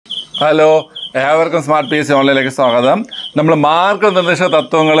Hello, ഏവർക്കും smart P S C ഓൺലൈനിലേക്ക് സ്വാഗതം. നമ്മൾ മാർക്ക് നിർദ്ദേശ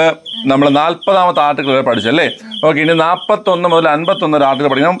തത്വങ്ങൾ നമ്മൾ 40ാമത്തെ ആർട്ടിക്കിൾ വരെ പഠിച്ചല്ലേ. ഓക്കെ, ഇനി 41 മുതൽ 51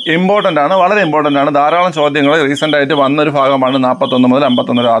 ആർട്ടിക്കിൾ പഠിക്കണം. ഇമ്പോർട്ടൻ്റ് ആണ്, വളരെ ഇമ്പോർട്ടൻ്റ് ആണ്. ധാരാളം ചോദ്യങ്ങൾ റീസെൻ്റ് ആയിട്ട് വന്നൊരു ഭാഗമാണ് 41 മുതൽ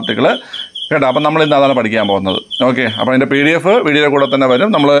 51 ആർട്ടിക്കിൾ കേട്ടോ. അപ്പം നമ്മൾ ഇന്ന് അതാണ് പഠിക്കാൻ പോകുന്നത്. ഓക്കെ, അപ്പോൾ അതിൻ്റെ PDF വീഡിയോയുടെ കൂടെ തന്നെ വരും.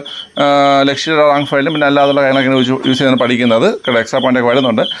 നമ്മൾ ലക്ഷ്യ റാങ്ക് ഫയലും പിന്നെ അല്ലാതുള്ള കാര്യങ്ങളൊക്കെ യൂസ് ചെയ്താണ് പഠിക്കുന്നത് കേട്ടോ. എക്സ്ട്രാ പോയിൻ്റൊക്കെ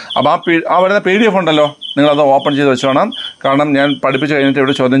വരുന്നുണ്ട്. അപ്പോൾ ആ വരുന്ന PDF ഉണ്ടല്ലോ, നിങ്ങളത് ഓപ്പൺ ചെയ്ത് വെച്ചോണം. കാരണം ഞാൻ പഠിപ്പിച്ച് കഴിഞ്ഞിട്ട്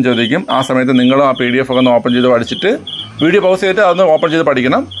ഇവിടെ ചോദ്യം ചോദിക്കും. ആ സമയത്ത് നിങ്ങളും ആ PDF ഒക്കെ ഒന്ന് ഓപ്പൺ ചെയ്ത് പഠിച്ചിട്ട് വീഡിയോ പൗസ് ചെയ്തിട്ട് അതൊന്ന് ഓപ്പൺ ചെയ്ത്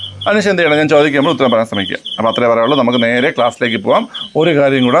പഠിക്കണം. അതിനുശേഷം എന്ത് ചെയ്യണം, ഞാൻ ചോദിക്കുമ്പോൾ ഉത്തരം പറയാൻ ശ്രമിക്കുക. അപ്പോൾ അത്രേ പറയുള്ളൂ. നമുക്ക് നേരെ ക്ലാസ്സിലേക്ക് പോകാം. ഒരു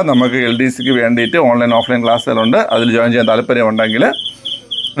കാര്യം കൂടെ, നമുക്ക് LDCക്ക് വേണ്ടിയിട്ട് ഓൺലൈൻ ഓഫ്ലൈൻ ക്ലാസ്സുകളുണ്ട്. അതിൽ ജോയിൻ ചെയ്യാൻ താല്പര്യമുണ്ടെങ്കിൽ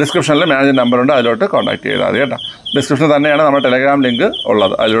ഡിസ്ക്രിപ്ഷനിൽ മാനേജർ നമ്പറുണ്ട്, അതിലോട്ട് കോൺടാക്ട് ചെയ്താൽ മതി കേട്ടോ. ഡിസ്ക്രിപ്ഷനിൽ തന്നെയാണ് നമ്മുടെ ടെലഗ്രാം ലിങ്ക്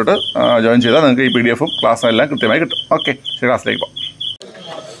ഉള്ളത്. അതിലോട്ട് ജോയിൻ ചെയ്താൽ നിങ്ങൾക്ക് ഈ PDF ക്ലാസ്സും എല്ലാം കൃത്യമായി കിട്ടും. ഓക്കെ, ശരി, ക്ലാസ്സിലേക്ക് പോകാം.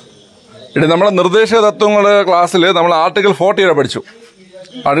 ഇത് നമ്മുടെ നിർദ്ദേശ തത്വങ്ങൾ ക്ലാസ്സിൽ നമ്മൾ ആർട്ടിക്കിൾ 40 വരെ പഠിച്ചു.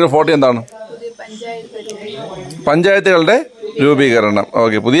 ആർട്ടിക്കിൾ 40 എന്താണ്? പഞ്ചായത്തുകളുടെ രൂപീകരണം.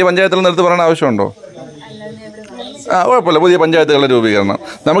 ഓക്കെ, പുതിയ പഞ്ചായത്തുകൾ നിർത്തി പറയേണ്ട ആവശ്യമുണ്ടോ? കുഴപ്പമില്ല, പുതിയ പഞ്ചായത്തുകളുടെ രൂപീകരണം.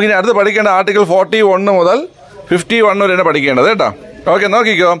 നമുക്കിനി അടുത്ത് പഠിക്കേണ്ട ആർട്ടിക്കിൾ 41 മുതൽ 51 വരെയാണ് പഠിക്കേണ്ടത് കേട്ടോ. ഓക്കെ,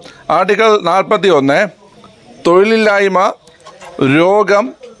 നോക്കിക്കോ. ആർട്ടിക്കിൾ 41 തൊഴിലില്ലായ്മ, രോഗം,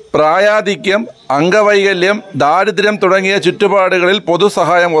 പ്രായാധിക്യം, അംഗവൈകല്യം, ദാരിദ്ര്യം തുടങ്ങിയ ചുറ്റുപാടുകളിൽ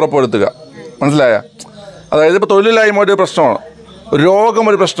പൊതുസഹായം ഉറപ്പുവരുത്തുക. മനസ്സിലായ? അതായത് ഇപ്പോൾ തൊഴിലില്ലായ്മ ഒരു പ്രശ്നമാണ്, രോഗം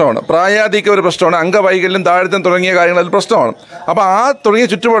ഒരു പ്രശ്നമാണ്, പ്രായാധിക്യം ഒരു പ്രശ്നമാണ്, അംഗവൈകല്യം, ദാരിദ്ര്യം തുടങ്ങിയ കാര്യങ്ങൾ ഒരു പ്രശ്നമാണ്. അപ്പോൾ ആ തുടങ്ങിയ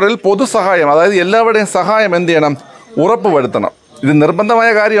ചുറ്റുപാടുകളിൽ പൊതുസഹായം, അതായത് എല്ലാവരുടെയും സഹായം എന്ത് ചെയ്യണം? ഉറപ്പുവരുത്തണം. ഇത്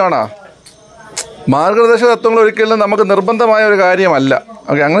നിർബന്ധമായ കാര്യമാണ്. മാർഗനിർദ്ദേശ തത്വങ്ങൾ ഒരിക്കലും നമുക്ക് നിർബന്ധമായ ഒരു കാര്യമല്ല.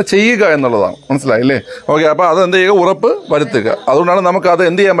 ഓക്കെ, അങ്ങനെ ചെയ്യുക എന്നുള്ളതാണ്. മനസ്സിലായില്ലേ? ഓക്കെ, അപ്പോൾ അത് എന്ത് ചെയ്യുക? ഉറപ്പ് വരുത്തുക. അതുകൊണ്ടാണ് നമുക്കത്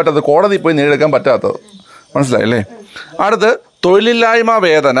എന്ത് ചെയ്യാൻ പറ്റാത്തത്, കോടതി പോയി നേടിയെടുക്കാൻ പറ്റാത്തത്. മനസ്സിലായില്ലേ? അടുത്ത് തൊഴിലില്ലായ്മ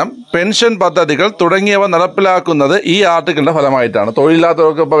വേതനം, പെൻഷൻ പദ്ധതികൾ തുടങ്ങിയവ നടപ്പിലാക്കുന്നത് ഈ ആർട്ടിക്കിളിൻ്റെ ഫലമായിട്ടാണ്.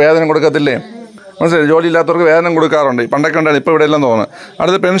 തൊഴിലില്ലാത്തവർക്ക് ഇപ്പോൾ വേതനം കൊടുക്കത്തില്ലേ? മനസ്സിലായി? ജോലിയില്ലാത്തവർക്ക് വേതനം കൊടുക്കാറുണ്ട്. പണ്ടൊക്കെ ഉണ്ടാണ്, ഇപ്പോൾ ഇവിടെ എല്ലാം തോന്നുന്നു.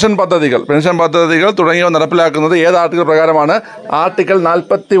 അടുത്ത് പെൻഷൻ പദ്ധതികൾ തുടങ്ങിയവ നടപ്പിലാക്കുന്നത് ഏത് ആർട്ടിക്കിൾ പ്രകാരമാണ്? ആർട്ടിക്കിൾ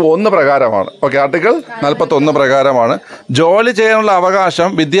 41 പ്രകാരമാണ്. ഓക്കെ, ആർട്ടിക്കിൾ 41 പ്രകാരമാണ്. ജോലി ചെയ്യാനുള്ള അവകാശം,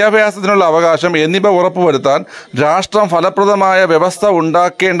 വിദ്യാഭ്യാസത്തിനുള്ള അവകാശം എന്നിവ ഉറപ്പുവരുത്താൻ രാഷ്ട്രം ഫലപ്രദമായ വ്യവസ്ഥ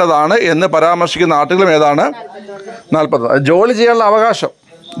ഉണ്ടാക്കേണ്ടതാണ് എന്ന് പരാമർശിക്കുന്ന ആർട്ടിക്കിളും ഏതാണ്? 40. ജോലി ചെയ്യാനുള്ള അവകാശം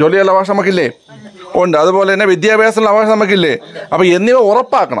നമുക്കില്ലേ? ഉണ്ട്. അതുപോലെ തന്നെ വിദ്യാഭ്യാസത്തിനുള്ള അവകാശം നമുക്കില്ലേ? അപ്പോൾ എന്നിവ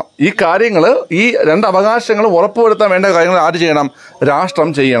ഉറപ്പാക്കണം. ഈ കാര്യങ്ങൾ, ഈ രണ്ട് അവകാശങ്ങൾ ഉറപ്പുവരുത്താൻ വേണ്ട കാര്യങ്ങൾ ആര് ചെയ്യണം? രാഷ്ട്രം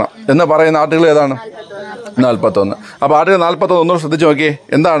ചെയ്യണം എന്ന് പറയുന്ന ആർട്ടിക്കിൾ ഏതാണ്? 41. അപ്പോൾ ആർട്ടിക്കിൾ 41 ഒന്നുകൂടെ ശ്രദ്ധിച്ച് നോക്കിയേ.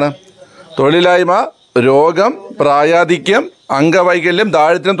 എന്താണ്? തൊഴിലില്ലായ്മ, രോഗം, പ്രായാധിക്യം, അംഗവൈകല്യം,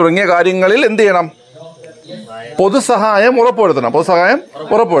 ദാരിദ്ര്യം തുടങ്ങിയ കാര്യങ്ങളിൽ എന്ത് ചെയ്യണം? പൊതുസഹായം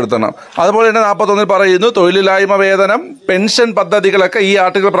ഉറപ്പുവരുത്തണം. അതുപോലെ തന്നെ 41 പറയുന്നു തൊഴിലില്ലായ്മ വേതനം, പെൻഷൻ പദ്ധതികളൊക്കെ ഈ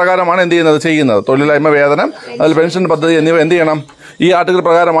ആർട്ടിക്കിൾ പ്രകാരമാണ് എന്ത് ചെയ്യുന്നത്? തൊഴിലില്ലായ്മ വേതനം, അതിൽ പെൻഷൻ പദ്ധതി എന്നിവ എന്ത് ചെയ്യണം? ഈ ആർട്ടിക്കിൾ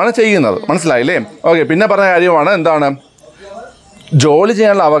പ്രകാരമാണ് ചെയ്യുന്നത്. മനസ്സിലായില്ലേ? ഓക്കെ, പിന്നെ പറഞ്ഞ കാര്യമാണ് എന്താണ്? ജോലി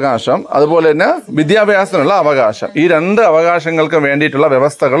ചെയ്യാനുള്ള അവകാശം, അതുപോലെ തന്നെ വിദ്യാഭ്യാസത്തിനുള്ള അവകാശം. ഈ രണ്ട് അവകാശങ്ങൾക്ക് വേണ്ടിയിട്ടുള്ള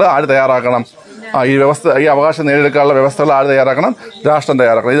വ്യവസ്ഥകൾ ആര് തയ്യാറാക്കണം? ഈ അവകാശം നേടിയെടുക്കാനുള്ള വ്യവസ്ഥകൾ ആര് തയ്യാറാക്കണം? രാഷ്ട്രം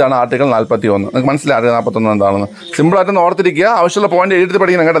തയ്യാറാക്കണം. ഇതാണ് ആർട്ടിക്കിൾ 41. നിങ്ങൾക്ക് മനസ്സിലായി ആർട്ടിക്കിൾ 41 എന്താണെന്ന്? സിമ്പിളായിട്ടൊന്ന് ഓർത്തിരിക്കുക. ആവശ്യമുള്ള പോയിന്റ് എഴുതി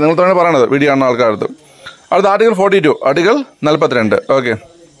പഠിക്കണം കേട്ടോ. നിങ്ങൾ തന്നെ പറയണത് വീഡിയോ കാണുന്ന ആൾക്കാർക്ക്. അടുത്ത ആർട്ടിക്കിൾ 42, ആർട്ടിക്കിൾ 42. ഓക്കെ,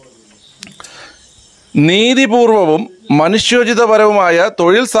 നീതിപൂർവവും മനുഷ്യോചിതപരവുമായ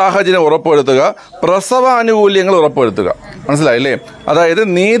തൊഴിൽ സാഹചര്യം ഉറപ്പുവരുത്തുക, പ്രസവ ആനുകൂല്യങ്ങൾ ഉറപ്പുവരുത്തുക. മനസ്സിലായില്ലേ? അതായത്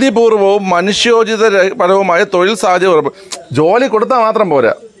നീതിപൂർവവും മനുഷ്യോചിതപരവുമായ തൊഴിൽ സാഹചര്യം ജോലി കൊടുത്താൽ മാത്രം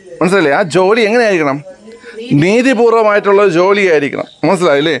പോരാ. മനസ്സിലായില്ലേ? ആ ജോലി എങ്ങനെയായിരിക്കണം? നീതിപൂർവമായിട്ടുള്ള ജോലിയായിരിക്കണം.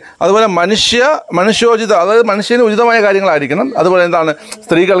 മനസ്സിലായില്ലേ? അതുപോലെ മനുഷ്യോചിത, അതായത് മനുഷ്യന് ഉചിതമായ കാര്യങ്ങളായിരിക്കണം. അതുപോലെ എന്താണ്?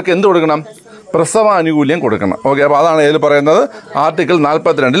 സ്ത്രീകൾക്ക് എന്ത് കൊടുക്കണം? പ്രസവ ആനുകൂല്യം കൊടുക്കണം. ഓക്കെ, അപ്പോൾ അതാണ് ഇതിൽ പറയുന്നത്, ആർട്ടിക്കിൾ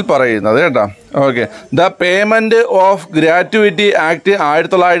 42 പറയുന്നത് കേട്ടോ. Okay, the payment of gratuity act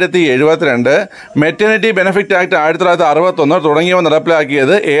 1972, maternity benefit act 1961 തുടങ്ങിയവ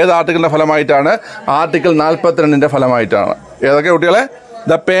നടപ്പിലാക്കിയത് ഏത് ആർട്ടിക്കിളിൻ്റെ ഫലമായിട്ടാണ്? ആർട്ടിക്കിൾ 42 ഫലമായിട്ടാണ്. ഏതൊക്കെ കുട്ടികളെ?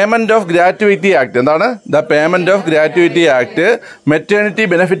 The payment of gratuity act. എന്താണ്? The payment of gratuity act, maternity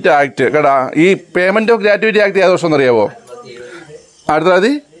benefit act കേട്ടാ. ഈ പേയ്മെൻറ്റ് ഓഫ് ഗ്രാറ്റുവിറ്റി ആക്ട് ഏത് വർഷം എന്നറിയാവോ?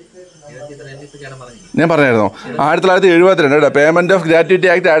 1900 ഞാൻ പറഞ്ഞായിരുന്നു 1972 കേട്ടോ. Payment of gratuity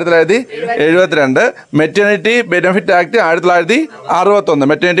act 1972, maternity benefit act 1961,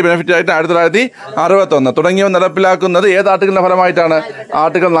 maternity benefit act 1961 തുടങ്ങിയവ നടപ്പിലാക്കുന്നത് ഏത് ആർട്ടിക്കിളിൻ്റെ ഫലമായിട്ടാണ്?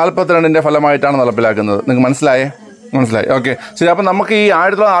 ആർട്ടിക്കിൾ 42 ഫലമായിട്ടാണ് നടപ്പിലാക്കുന്നത്. നിങ്ങൾക്ക് മനസ്സിലായി? ഓക്കെ, ശരി. അപ്പം നമുക്ക് ഈ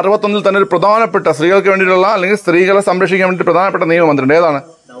 1961 തന്നെ ഒരു പ്രധാനപ്പെട്ട സ്ത്രീകൾക്ക് വേണ്ടിയിട്ടുള്ള, അല്ലെങ്കിൽ സ്ത്രീകളെ സംരക്ഷിക്കാൻ വേണ്ടി പ്രധാനപ്പെട്ട നിയമം വന്നിട്ടുണ്ട്. ഏതാണ്?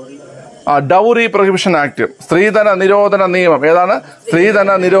 ഡൗറി പ്രൊഹിബിഷൻ ആക്ട്, സ്ത്രീധന നിരോധന നിയമം. ഏതാണ്? സ്ത്രീധന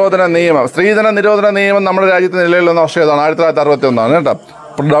നിരോധന നിയമം. സ്ത്രീധന നിരോധന നിയമം നമ്മുടെ രാജ്യത്ത് നിലവിൽ വന്ന വർഷം ഏതാണ്? 1961 കേട്ടോ.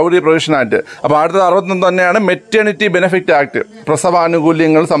 Dowry provision act. അപ്പോൾ അടുത്തത് 61 തന്നെയാണ് മെറ്റേണിറ്റി ബെനിഫിറ്റ് ആക്ട്.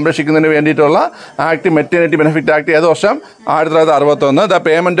 പ്രസവാനുകൂല്യങ്ങൾ സംരക്ഷിക്കുന്നതിന് വേണ്ടിയിട്ടുള്ള ആക്ട് മെറ്റേണിറ്റി ബെനിഫിറ്റ് ആക്ട് ഏത് വർഷം? 1961. The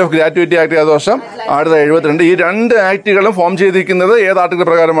payment of gratuity act ഏത് വർഷം? 1972. ഈ രണ്ട് ആക്ടുകളും ഫോം ചെയ്തിരിക്കുന്നത് ഏത് ആർട്ടിക്കിൾ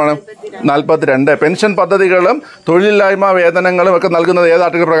പ്രകാരമാണ്? 42. പെൻഷൻ പദ്ധതികളും തൊഴിലില്ലായ്മ വേതനങ്ങളും ഒക്കെ നൽകുന്നത് ഏത്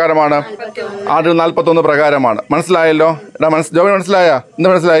ആർട്ടിക്കിൾ പ്രകാരമാണ്? ആർട്ടിക്കിൾ 41 പ്രകാരമാണ്. മനസ്സിലായല്ലോ? ജോബിന് മനസ്സിലായ? എന്ത്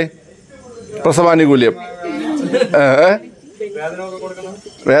മനസ്സിലായി? പ്രസവാനുകൂല്യം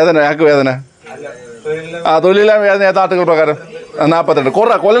വേദന ആർക്ക് വേദന? തൊഴിലില്ലായ്മ വേദന ഏത് ആർട്ടിക്കിൾ പ്രകാരം? 42.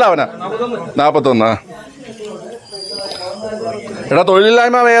 കൊല്ലടാവന 41.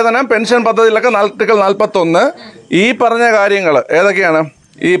 തൊഴിലില്ലായ്മ വേതനം പെൻഷൻ പദ്ധതിയിലൊക്കെ ആർട്ടിക്കിൾ 41. ഈ പറഞ്ഞ കാര്യങ്ങൾ ഏതൊക്കെയാണ്?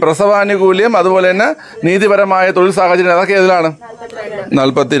 ഈ പ്രസവാനുകൂല്യം അതുപോലെ തന്നെ നീതിപരമായ തൊഴിൽ സാഹചര്യം അതൊക്കെ ഏതിലാണ്?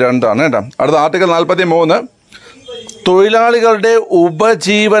 42 കേട്ടോ. അടുത്ത ആർട്ടിക്കിൾ 43 തൊഴിലാളികളുടെ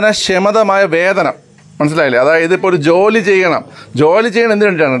ഉപജീവനക്ഷമതമായ വേതനം. മനസ്സിലായില്ലേ? അതായത് ഇപ്പോൾ ഒരു ജോലി ചെയ്യണം എന്തിനു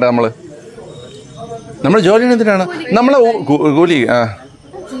വേണ്ടിയിട്ടാണ് കേട്ടോ? നമ്മൾ ജോലി എന്തിനാണ്? നമ്മൾ കൂലി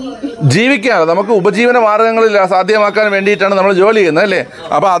ജീവിക്കാണ്, നമുക്ക് ഉപജീവന മാർഗങ്ങളിൽ സാധ്യമാക്കാൻ വേണ്ടിയിട്ടാണ് നമ്മൾ ജോലി ചെയ്യുന്നത് അല്ലേ?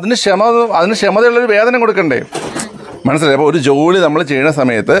 അപ്പോൾ അതിന് ക്ഷമതയുള്ളൊരു വേതനം കൊടുക്കണ്ടേ? മനസ്സിലായി? അപ്പോൾ ഒരു ജോലി നമ്മൾ ചെയ്യുന്ന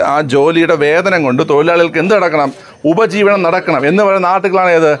സമയത്ത് ആ ജോലിയുടെ വേതനം കൊണ്ട് തൊഴിലാളികൾക്ക് എന്ത് നടക്കണം? ഉപജീവനം നടക്കണം എന്ന് പറയുന്ന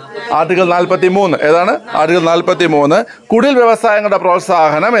ആർട്ടിക്കിളാണ് ഏത്? ആർട്ടിക്കിൾ 43. ഏതാണ്? ആർട്ടിക്കിൾ 43. കുടിൽ വ്യവസായങ്ങളുടെ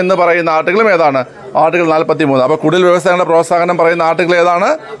പ്രോത്സാഹനം എന്ന് പറയുന്ന ആർട്ടിക്കിളും ഏതാണ്? ആർട്ടിക്കിൾ 43. അപ്പോൾ കുടിൽ വ്യവസായങ്ങളുടെ പ്രോത്സാഹനം പറയുന്ന ആർട്ടിക്കിൾ ഏതാണ്?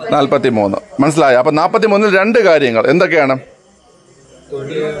 43. മനസ്സിലായോ? അപ്പോൾ 43 രണ്ട് കാര്യങ്ങൾ എന്തൊക്കെയാണ്?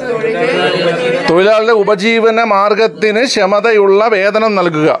 തൊഴിലാളികളുടെ ഉപജീവന മാർഗത്തിന് ക്ഷമതയുള്ള വേതനം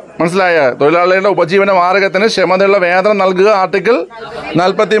നൽകുക. മനസ്സിലായോ? തൊഴിലാളികളുടെ ഉപജീവന മാർഗത്തിന് ക്ഷമതയുള്ള വേതനം നൽകുക ആർട്ടിക്കിൾ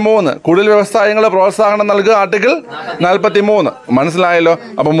 43. കുടിൽ വ്യവസായങ്ങളുടെ പ്രോത്സാഹനം നൽകുക ആർട്ടിക്കിൾ 43. മനസ്സിലായല്ലോ?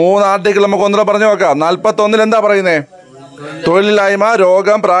 അപ്പോൾ 3 ആർട്ടിക്കിൾ നമുക്ക് ഒന്നുകൂടെ പറഞ്ഞു നോക്കാം. 41 എന്താ പറയുന്നത്? തൊഴിലില്ലായ്മ,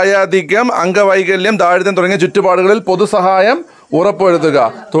 രോഗം, പ്രായാധിക്യം, അംഗവൈകല്യം, ദാരിദ്ര്യം തുടങ്ങിയ ചുറ്റുപാടുകളിൽ പൊതുസഹായം ഉറപ്പുവരുത്തുക.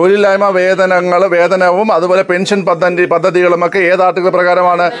 തൊഴിലില്ലായ്മ വേതനവും അതുപോലെ പെൻഷൻ പദ്ധതികളുമൊക്കെ ഏത് ആർട്ടിക്കിൾ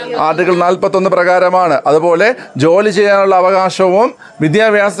പ്രകാരമാണ്? ആർട്ടിക്കിൾ 41 പ്രകാരമാണ്. അതുപോലെ ജോലി ചെയ്യാനുള്ള അവകാശവും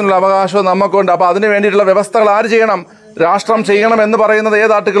വിദ്യാഭ്യാസത്തിനുള്ള അവകാശവും നമുക്കുണ്ട്. അപ്പോൾ അതിന് വേണ്ടിയിട്ടുള്ള വ്യവസ്ഥകൾ ആര് ചെയ്യണം? രാഷ്ട്രം ചെയ്യണം എന്ന് പറയുന്നത്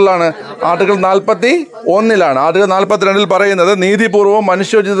ഏത് ആർട്ടിക്കിളിലാണ്? ആർട്ടിക്കിൾ 41. ആർട്ടിക്കിൾ 42 പറയുന്നത് നീതിപൂർവവും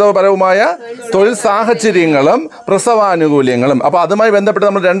മനുഷ്യോചിതപരവുമായ തൊഴിൽ സാഹചര്യങ്ങളും പ്രസവാനുകൂല്യങ്ങളും. അപ്പോൾ അതുമായി ബന്ധപ്പെട്ട്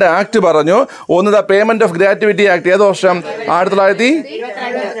നമ്മൾ 2 ആക്ട് പറഞ്ഞു. ഒന്ന് the payment of gratuity act ഏത് വർഷം?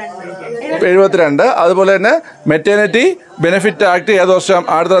 1972. അതുപോലെ തന്നെ മെറ്റേണിറ്റി ബെനിഫിറ്റ് ആക്ട് ഏത് വർഷം?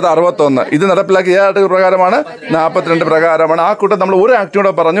 1961. ഇത് നടപ്പിലാക്കിയ ഏത് ആർട്ടിക്കിൾ പ്രകാരമാണ്? 42 പ്രകാരമാണ്. ആ കൂട്ടം നമ്മൾ ഒരു ആക്ട്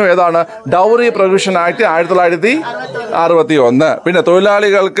കൂടെ പറഞ്ഞു. ഏതാണ്? Dowry provision act 1961. പിന്നെ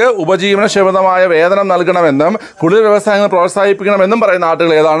തൊഴിലാളികൾക്ക് ഉപജീവനക്ഷമതമായ വേതനം നൽകണമെന്നും കുടിൽ വ്യവസായങ്ങൾ പ്രോത്സാഹിപ്പിക്കണമെന്നും പറയുന്ന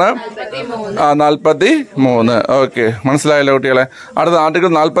ആർട്ടിക്കിൾ ഏതാണ്? 43. ഓക്കെ, മനസ്സിലായല്ലോ കുട്ടികളെ? അടുത്ത ആർട്ടിക്കിൾ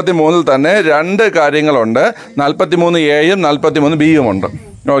 43 തന്നെ 2 കാര്യങ്ങളുണ്ട്. 43A-യും 43B-യും ഉണ്ട്.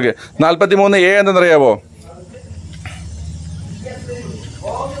 Okay, 43A എന്തെന്നറിയാവോ?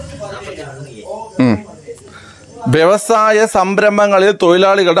 വ്യവസായ സംരംഭങ്ങളിൽ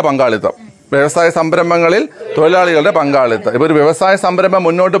തൊഴിലാളികളുടെ പങ്കാളിത്തം. ഇപ്പോൾ ഒരു വ്യവസായ സംരംഭം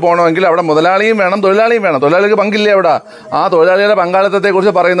മുന്നോട്ട് പോകണമെങ്കിൽ അവിടെ മുതലാളിയും വേണം, തൊഴിലാളിയും വേണം. തൊഴിലാളികൾക്ക് പങ്കില്ലേ അവിടെ? ആ തൊഴിലാളികളുടെ പങ്കാളിത്തത്തെ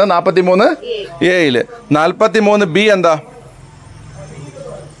കുറിച്ച് പറയുന്നത് 43A. 43B എന്താ?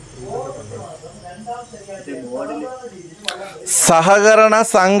 സഹകരണ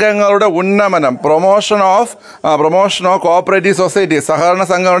സംഘങ്ങളുടെ ഉന്നമനം. Promotion of cooperative society. സഹകരണ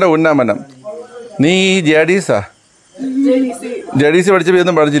സംഘങ്ങളുടെ ഉന്നമനം. നീ ജെഡിസി പഠിച്ചപ്പോൾ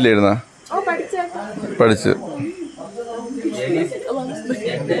ഇതൊന്നും പഠിച്ചില്ലായിരുന്ന? പഠിച്ചു.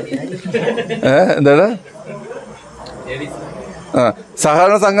 എന്താണ്?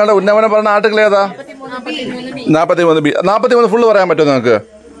 സഹകരണ സംഘങ്ങളുടെ ഉന്നമനം പറഞ്ഞ ആർട്ടിക്കിൾ ഏതാ? 43B. 43 ഫുള്ള് പറയാൻ പറ്റുമോ നിങ്ങൾക്ക്?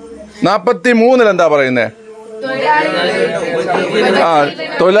 43 എന്താ പറയുന്നേ?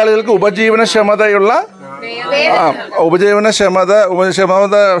 തൊഴിലാളികൾക്ക്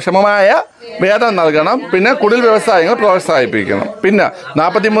ഉപജീവനക്ഷമമായ വേതനം നൽകണം. പിന്നെ കുടിൽ വ്യവസായങ്ങൾ പ്രോത്സാഹിപ്പിക്കണം. പിന്നെ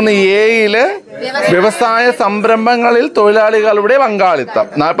 43A വ്യവസായ സംരംഭങ്ങളിൽ തൊഴിലാളികളുടെ പങ്കാളിത്തം.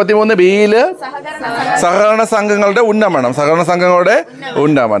 43B സഹകരണ സംഘങ്ങളുടെ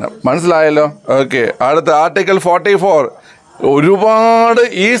ഉന്നമനം. മനസ്സിലായല്ലോ? ഓക്കെ, അടുത്ത ആർട്ടിക്കിൾ 44. ഒരുപാട്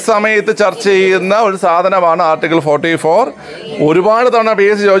ഈ സമയത്ത് ചർച്ച ചെയ്യുന്ന ഒരു സാധനമാണ് ആർട്ടിക്കിൾ 44. ഒരുപാട് തവണ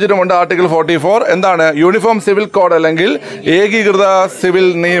PSC ചോദിച്ചിട്ടുമുണ്ട് ആർട്ടിക്കിൾ 44. എന്താണ്? യൂണിഫോം സിവിൽ കോഡ് അല്ലെങ്കിൽ ഏകീകൃത സിവിൽ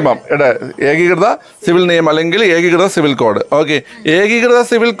നിയമം അല്ലെങ്കിൽ ഏകീകൃത സിവിൽ കോഡ്. ഓക്കെ, ഏകീകൃത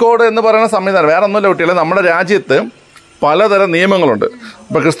സിവിൽ കോഡ് എന്ന് പറയുന്ന സംവിധാനം വേറെ ഒന്നുമില്ല കുട്ടികളെ. നമ്മുടെ രാജ്യത്ത് പലതരം നിയമങ്ങളുണ്ട്.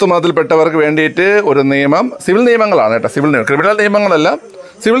 ഇപ്പോൾ ക്രിസ്തു മതത്തിൽപ്പെട്ടവർക്ക് വേണ്ടിയിട്ട് ഒരു നിയമം, സിവിൽ നിയമങ്ങളാണ് കേട്ടോ. ക്രിമിനൽ നിയമങ്ങളല്ല,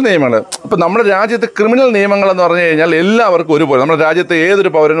 സിവിൽ നിയമങ്ങൾ. ഇപ്പം നമ്മുടെ രാജ്യത്ത് ക്രിമിനൽ നിയമങ്ങൾ എന്ന് പറഞ്ഞു കഴിഞ്ഞാൽ എല്ലാവർക്കും ഒരുപോലെ, നമ്മുടെ രാജ്യത്തെ ഏതൊരു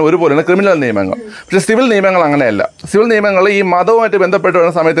പൗരനും ഒരുപോലെയാണ് ക്രിമിനൽ നിയമങ്ങൾ. പക്ഷേ സിവിൽ നിയമങ്ങൾ അങ്ങനെയല്ല. സിവിൽ നിയമങ്ങൾ ഈ മതവുമായിട്ട് ബന്ധപ്പെട്ട്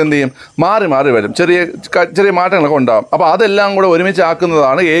വരുന്ന സമയത്ത് എന്ത് ചെയ്യും, മാറി മാറി വരും, ചെറിയ മാറ്റങ്ങളൊക്കെ ഉണ്ടാകും. അപ്പോൾ അതെല്ലാം കൂടെ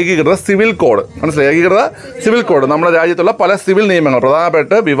ഒരുമിച്ചാക്കുന്നതാണ് ഏകീകൃത സിവിൽ കോഡ്. മനസ്സിലായി? ഏകീകൃത സിവിൽ കോഡ് നമ്മുടെ രാജ്യത്തുള്ള പല സിവിൽ നിയമങ്ങൾ,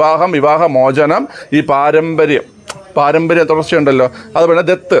 പ്രധാനപ്പെട്ട് വിവാഹം, വിവാഹമോചനം, ഈ പാരമ്പര്യ തുടർച്ചയുണ്ടല്ലോ, അതുപോലെ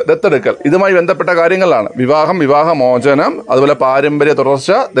ദത്തെടുക്കൽ, ഇതുമായി ബന്ധപ്പെട്ട കാര്യങ്ങളാണ്. വിവാഹം, വിവാഹമോചനം, അതുപോലെ പാരമ്പര്യ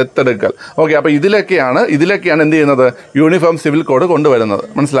തുടർച്ച, ദത്തെടുക്കൽ. ഓക്കെ, അപ്പോൾ ഇതിലൊക്കെയാണ് എന്ത് ചെയ്യുന്നത്, യൂണിഫോം സിവിൽ കോഡ് കൊണ്ടുവരുന്നത്.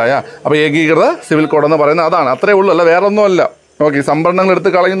 മനസ്സിലായ? അപ്പോൾ ഏകീകൃത സിവിൽ കോഡ് എന്ന് പറയുന്നത് അതാണ്. അത്രേ ഉള്ളൂ, അല്ല വേറെ ഒന്നുമല്ല. ഓക്കെ, സംവരണങ്ങൾ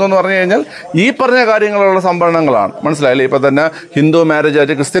എടുത്ത് കളയുന്നു എന്ന് പറഞ്ഞു കഴിഞ്ഞാൽ ഈ പറഞ്ഞ കാര്യങ്ങളുള്ള സംവരണങ്ങളാണ്. മനസ്സിലായില്ലേ? ഇപ്പോൾ തന്നെ Hindu marriage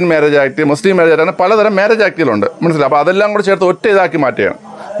act, Christian marriage act, Muslim marriage act, അങ്ങനെ പലതരം മാരേജ് ആക്ടുകളുണ്ട്. മനസ്സിലായി? അപ്പോൾ അതെല്ലാം കൂടെ ചേർത്ത് ഒറ്റ ഇതാക്കി മാറ്റുകയാണ്.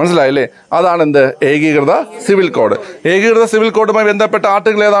 മനസ്സിലായില്ലേ? അതാണ് എന്ത്, ഏകീകൃത സിവിൽ കോഡ്. ഏകീകൃത സിവിൽ കോഡുമായി ബന്ധപ്പെട്ട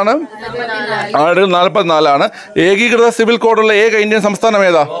ആർട്ടിക്കിൾ ഏതാണ്? ആർട്ടിക്കിൾ 44 ഏകീകൃത സിവിൽ കോഡുള്ള ഏക ഇന്ത്യൻ സംസ്ഥാനം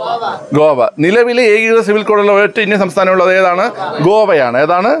ഏതാ? ഗോവ. നിലവിലെ ഏകീകൃത സിവിൽ കോഡുള്ള ഒറ്റ ഇന്ത്യൻ സംസ്ഥാനമുള്ളത് ഏതാണ്? ഗോവയാണ്.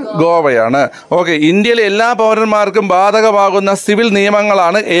 ഏതാണ്? ഗോവയാണ്. ഓക്കെ, ഇന്ത്യയിലെ എല്ലാ പൗരന്മാർക്കും ബാധകമാകുന്ന സിവിൽ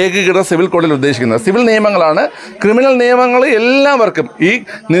നിയമങ്ങളാണ് ഏകീകൃത സിവിൽ കോഡിൽ ഉദ്ദേശിക്കുന്നത്. സിവിൽ നിയമങ്ങളാണ്. ക്രിമിനൽ നിയമങ്ങൾ എല്ലാവർക്കും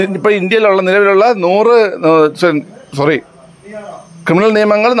ഇപ്പോൾ ഇന്ത്യയിലുള്ള നിലവിലുള്ള ക്രിമിനൽ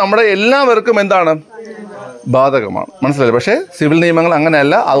നിയമങ്ങൾ നമ്മുടെ എല്ലാവർക്കും എന്താണ്, ബാധകമാണ്. മനസ്സിലായി? പക്ഷേ സിവിൽ നിയമങ്ങൾ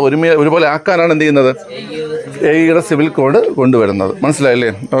അങ്ങനെയല്ല. അത് ഒരുപോലെ ആക്കാനാണ് എന്ത് ചെയ്യുന്നത്, ഏകീകൃത സിവിൽ കോഡ് കൊണ്ടുവരുന്നത്.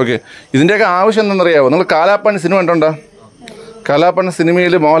 മനസ്സിലായില്ലേ? ഓക്കെ, ഇതിൻ്റെയൊക്കെ ആവശ്യം എന്താണെന്നറിയാമോ? നിങ്ങൾ കാലാപ്പാനി സിനിമ കണ്ടുണ്ടോ? കാലാപ്പാനി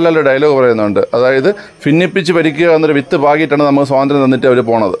സിനിമയിൽ മോഹൻലാലിൻ്റെ ഡയലോഗ് പറയുന്നുണ്ട്, അതായത് ഭിന്നിപ്പിച്ച് ഭരിക്കുക എന്നൊരു വിത്ത് പാകിയിട്ടാണ് നമുക്ക് സ്വാതന്ത്ര്യം തന്നിട്ട് അവർ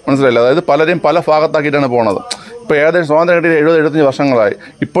പോണത്. മനസ്സിലായില്ലേ? അതായത് പലരെയും പല ഭാഗത്താക്കിയിട്ടാണ് പോണത്. ഇപ്പോൾ ഏകദേശം സ്വാതന്ത്ര്യം കിട്ടി 70-75 വർഷങ്ങളായി.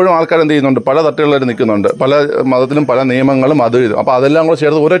 ഇപ്പോഴും ആൾക്കാർ എന്ത് ചെയ്യുന്നുണ്ട്, പല തട്ടുകളിലായിട്ട് നിൽക്കുന്നുണ്ട്, പല മതത്തിലും പല നിയമങ്ങളും അതും ഇതും. അപ്പോൾ അതെല്ലാം കൂടെ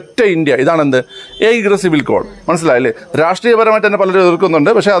ചേർത്ത് ഒരൊറ്റ ഇന്ത്യ, ഇതാണ് എന്ത്, ഏകീകൃത സിവിൽ കോഡ്. മനസ്സിലായില്ലേ? രാഷ്ട്രീയപരമായിട്ട് തന്നെ പലരും എതിർക്കുന്നുണ്ട്.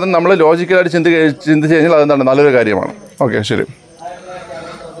 പക്ഷേ അത് നമ്മൾ ലോജിക്കലായിട്ട് ചിന്തിച്ച് കഴിഞ്ഞാൽ അതെന്താണ്, നല്ലൊരു കാര്യമാണ്. ഓക്കെ, ശരി,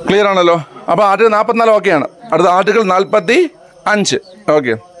 ക്ലിയർ ആണല്ലോ? അപ്പോൾ ആർട്ടിക്കിൾ 44 ഓക്കെയാണ്. അടുത്ത ആർട്ടിക്കിൾ 45.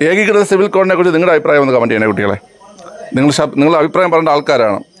 ഓക്കെ, ഏകീകൃത സിവിൽ കോഡിനെ കുറിച്ച് നിങ്ങളുടെ അഭിപ്രായം ഒന്ന് കമൻറ്റ് ചെയ്യണേ കുട്ടികളെ. നിങ്ങൾ അഭിപ്രായം പറയേണ്ട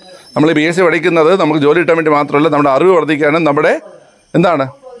ആൾക്കാരാണ്. നമ്മൾ BSc പഠിക്കുന്നത് നമുക്ക് ജോലി കിട്ടാൻ വേണ്ടി മാത്രമല്ല, നമ്മുടെ അറിവ് വർദ്ധിക്കാനും നമ്മുടെ എന്താണ്,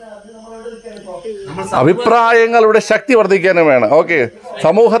 അഭിപ്രായങ്ങളുടെ ശക്തി വർദ്ധിക്കാനും വേണം. ഓക്കെ,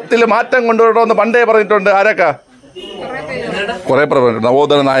 സമൂഹത്തിൽ മാറ്റം കൊണ്ടുവരണമെന്ന് പണ്ടേ പറഞ്ഞിട്ടുണ്ട്. ആരൊക്കെ? കുറേ പേർ പറഞ്ഞിട്ടുണ്ട്.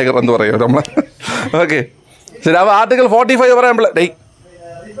 നവോദന നായകർ എന്ന് പറയും നമ്മൾ. ഓക്കെ, ശരി. അപ്പോൾ ആർട്ടിക്കിൾ 45 പറയുമ്പോൾ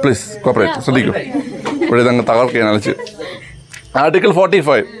പ്ലീസ് കോപ്പറേറ്റ്, ശ്രദ്ധിക്കൂ, ഇവിടെ അങ്ങ് തകർക്കുകയാണ് അലച്ച്. ആർട്ടിക്കിൾ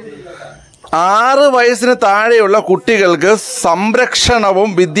 45 6 വയസ്സിന് താഴെയുള്ള കുട്ടികൾക്ക് സംരക്ഷണവും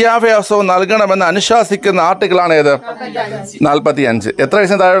വിദ്യാഭ്യാസവും നൽകണമെന്ന് അനുശാസിക്കുന്ന ആർട്ടിക്കിളാണ് ഏത്? 45. എത്ര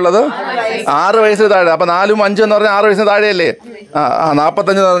വയസ്സിന് താഴെയുള്ളത്? 6 വയസ്സിന് താഴെ. അപ്പോൾ 4ഉം 5 എന്ന് പറഞ്ഞാൽ 6 വയസ്സിന് താഴെയല്ലേ?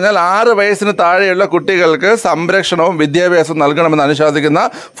 45 എന്ന് പറഞ്ഞാൽ 6 വയസ്സിന് താഴെയുള്ള കുട്ടികൾക്ക് സംരക്ഷണവും വിദ്യാഭ്യാസവും നൽകണമെന്ന് അനുശാസിക്കുന്ന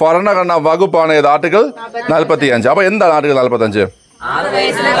ഭരണഘടനാ വകുപ്പാണ് ഏത്? ആർട്ടിക്കിൾ 45. അപ്പോൾ എന്താണ് ആർട്ടിക്കിൾ 45?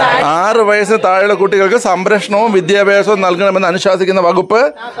 6 വയസ്സിന് താഴെയുള്ള കുട്ടികൾക്ക് സംരക്ഷണവും വിദ്യാഭ്യാസവും നൽകണമെന്ന് അനുശാസിക്കുന്ന വകുപ്പ്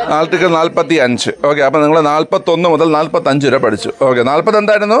ആർട്ടിക്കിൾ 45. ഓക്കെ, അപ്പോൾ നിങ്ങൾ 41 മുതൽ 45 വരെ പഠിച്ചു. ഓക്കെ, 40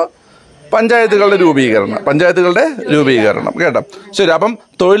 എന്തായിരുന്നു? പഞ്ചായത്തുകളുടെ രൂപീകരണം. കേട്ടോ, ശരി. അപ്പം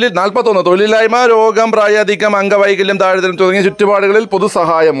 41 തൊഴിലില്ലായ്മ, രോഗം, പ്രായാധിക്യം, അംഗവൈകല്യം, ദാരിദ്ര്യം തുടങ്ങിയ ചുറ്റുപാടുകളിൽ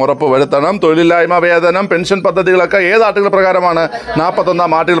പൊതുസഹായം ഉറപ്പുവരുത്തണം. തൊഴിലില്ലായ്മ വേതനം, പെൻഷൻ പദ്ധതികളൊക്കെ ഏത് ആർട്ടിക്കിൾ പ്രകാരമാണ്?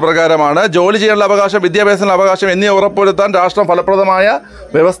 41 ആർട്ടിക്കിൾ പ്രകാരമാണ്. ജോലി ചെയ്യാനുള്ള അവകാശം, വിദ്യാഭ്യാസത്തിനുള്ള അവകാശം എന്നിവ ഉറപ്പുവരുത്താൻ രാഷ്ട്രം ഫലപ്രദമായ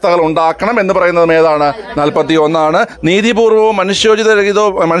വ്യവസ്ഥകൾ ഉണ്ടാക്കണം എന്ന് പറയുന്നതും ഏതാണ്? 41. നീതിപൂർവവും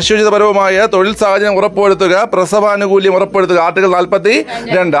മനുഷ്യോചിതപരവുമായ തൊഴിൽ സാഹചര്യം ഉറപ്പുവരുത്തുക, പ്രസവാനുകൂല്യം ഉറപ്പുവരുത്തുക. ആർട്ടിക്കിൾ 42.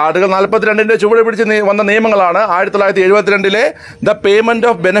 ആർട്ടിക്കിൾ 42 ചുവട് പിടിച്ച് വന്ന നിയമങ്ങളാണ് 1972 the payment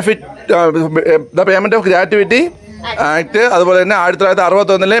of gratuity act, അതുപോലെ തന്നെ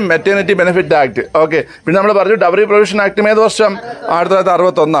 1961 മെറ്റേണിറ്റി ബെനിഫിറ്റ് ആക്ട്. ഓക്കെ, പിന്നെ നമ്മൾ പറഞ്ഞു ഡവറി പ്രൊവിഷൻ ആക്ട് ഏത് വർഷം?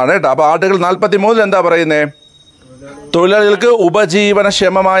 1961 കേട്ടോ. അപ്പോൾ ആർട്ടിക്കിൾ 43 എന്താ പറയുന്നത്? തൊഴിലാളികൾക്ക്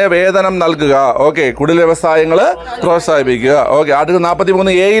ഉപജീവനക്ഷമമായ വേതനം നൽകുക. ഓക്കെ, കുടിൽ വ്യവസായങ്ങൾ പ്രോത്സാഹിപ്പിക്കുക. ഓക്കെ, ആർട്ടിക്കിൾ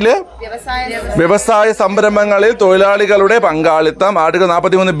 43A വ്യവസായ സംരംഭങ്ങളിൽ തൊഴിലാളികളുടെ പങ്കാളിത്തം. ആർട്ടിക്കിൾ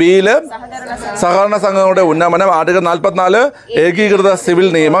 43B സഹകരണ സംഘങ്ങളുടെ ഉന്നമനം. ആർട്ടിക്കിൾ 44 ഏകീകൃത സിവിൽ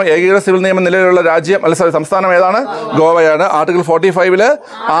നിയമം. ഏകീകൃത സിവിൽ നിയമം നിലവിലുള്ള സംസ്ഥാനം ഏതാണ്? ഗോവയാണ്. ആർട്ടിക്കിൾ 45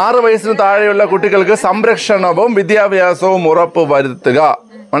 6 വയസ്സിന് താഴെയുള്ള കുട്ടികൾക്ക് സംരക്ഷണവും വിദ്യാഭ്യാസവും ഉറപ്പുവരുത്തുക.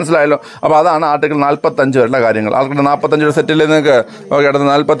 മനസ്സിലായല്ലോ? അപ്പോൾ അതാണ് ആർട്ടിക്കിൾ 45 വരെയുള്ള കാര്യങ്ങൾ. ആർട്ടിക്കിൾ 45 സെറ്റിൽ നിങ്ങൾക്ക്. ഓക്കെ, അടുത്ത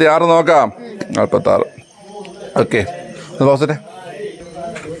 46 നോക്കാം. 46. ഓക്കെ, പോസറ്റെ.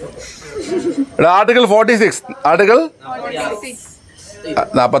 ആർട്ടിക്കിൾ 46. ആർട്ടിക്കിൾ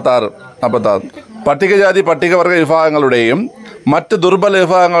 46 പട്ടികജാതി പട്ടികവർഗ വിഭാഗങ്ങളുടെയും മറ്റ് ദുർബല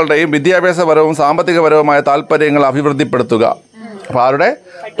വിഭാഗങ്ങളുടെയും വിദ്യാഭ്യാസപരവും സാമ്പത്തികപരവുമായ താല്പര്യങ്ങൾ അഭിവൃദ്ധിപ്പെടുത്തുക. അപ്പോൾ ആരുടെ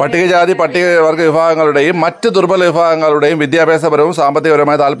പട്ടികജാതി പട്ടികവർഗ വിഭാഗങ്ങളുടെയും മറ്റ് ദുർബല വിഭാഗങ്ങളുടെയും വിദ്യാഭ്യാസപരവും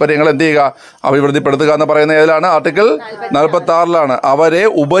സാമ്പത്തികപരമായ താല്പര്യങ്ങൾ എന്ത് ചെയ്യുക, അഭിവൃദ്ധിപ്പെടുത്തുക എന്ന് പറയുന്ന ഏതിലാണ്? ആർട്ടിക്കിൾ 46 അവരെ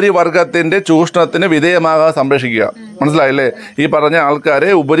ഉപരിവർഗത്തിൻ്റെ ചൂഷണത്തിന് വിധേയമാകാതെ സംരക്ഷിക്കുക. മനസ്സിലായില്ലേ? ഈ പറഞ്ഞ ആൾക്കാരെ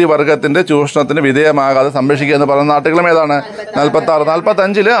ഉപരിവർഗത്തിൻ്റെ ചൂഷണത്തിന് വിധേയമാകാതെ സംരക്ഷിക്കുക എന്ന് പറയുന്ന ആർട്ടിക്കിളും ഏതാണ്? 46.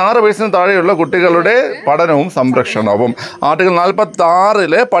 45 6 വയസ്സിന് താഴെയുള്ള കുട്ടികളുടെ പഠനവും സംരക്ഷണവും. ആർട്ടിക്കിൾ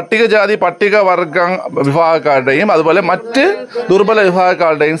 46 പട്ടികജാതി പട്ടികവർഗ വിഭാഗക്കാരുടെയും അതുപോലെ മറ്റ് ദുർബല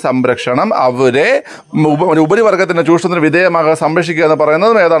വിഭാഗക്കാരുടെയും സംരക്ഷണം, അവരെ ഉപരിവർഗത്തിന്റെ ചൂഷണത്തിന് വിധേയമാകാൻ സംരക്ഷിക്കുക എന്ന്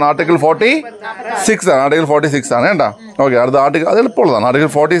പറയുന്നത് ഏതാണ്? ആർട്ടിക്കിൾ 46 ആണ്. ആർട്ടിക്കിൾ 46 ആണ് കേട്ടോ. ഓക്കെ, അടുത്ത ആർട്ടിക്കിൾ അത് എളുപ്പമുള്ളതാണ്. ആർട്ടിക്കിൾ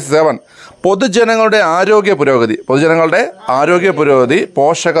 47 പൊതുജനങ്ങളുടെ ആരോഗ്യ പുരോഗതി. പൊതുജനങ്ങളുടെ ആരോഗ്യ പുരോഗതി,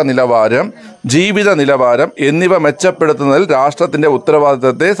 പോഷക നിലവാരം, ജീവിത നിലവാരം എന്നിവ മെച്ചപ്പെടുത്തുന്നതിൽ രാഷ്ട്രത്തിന്റെ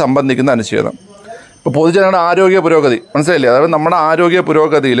ഉത്തരവാദിത്തത്തെ സംബന്ധിക്കുന്ന അനുച്ഛേദം. ഇപ്പോൾ പൊതുജനങ്ങളുടെ ആരോഗ്യ പുരോഗതി മനസ്സിലായില്ലേ? അതായത് നമ്മുടെ ആരോഗ്യ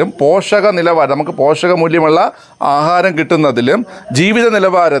പുരോഗതിയിലും പോഷക നിലവാരം, നമുക്ക് പോഷക മൂല്യമുള്ള ആഹാരം കിട്ടുന്നതിലും ജീവിത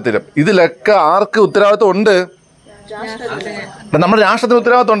നിലവാരത്തിലും ഇതിലൊക്കെ ആർക്ക് ഉത്തരവാദിത്വം ഉണ്ട്? നമ്മുടെ രാഷ്ട്രത്തിന്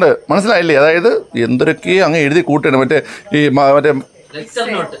ഉത്തരവാദിത്വം ഉണ്ട്. മനസ്സിലായില്ലേ? അതായത് എന്തൊക്കെ അങ്ങ് എഴുതി കൂട്ടണം. മറ്റേ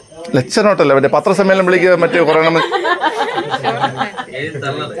ലെക്ചർ നോട്ടല്ല, മറ്റേ പത്രസമ്മേളനം വിളിക്കുക, മറ്റേ കുറേ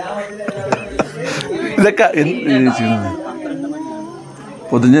ഇതൊക്കെ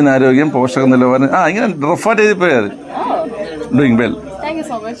പൊതുജനാരോഗ്യം, പോഷക നിലവാരം ഇങ്ങനെ റഫായിട്ട് എഴുതി പോയാൽ doing well.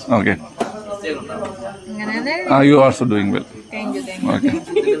 Okay, U also doing well. Okay,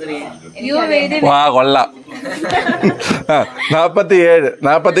 കൊള്ളാം.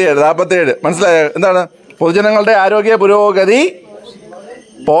 47 മനസ്സിലായോ? എന്താണ്? പൊതുജനങ്ങളുടെ ആരോഗ്യ പുരോഗതി,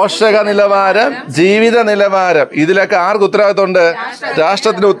 പോഷക നിലവാരം, ജീവിത നിലവാരം ഇതിലൊക്കെ ആർക്ക് ഉത്തരവാദിത്തമുണ്ട്?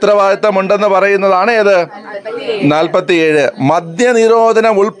 രാഷ്ട്രത്തിന് ഉത്തരവാദിത്തം ഉണ്ടെന്ന് പറയുന്നതാണ് ഏത്? 47.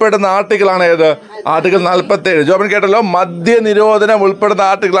 മദ്യനിരോധനം ഉൾപ്പെടുന്ന ആർട്ടിക്കിളാണ് ഏത്? ആർട്ടിക്കിൾ 47. ജോബിൻ കേട്ടല്ലോ, മദ്യനിരോധനം ഉൾപ്പെടുന്ന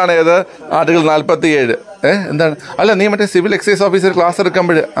ആർട്ടിക്കിളാണ് ഏത്? ആർട്ടിക്കിൾ 47. എന്താണ്? അല്ല, നീ മറ്റേ സിവിൽ എക്സൈസ് ഓഫീസർ ക്ലാസ്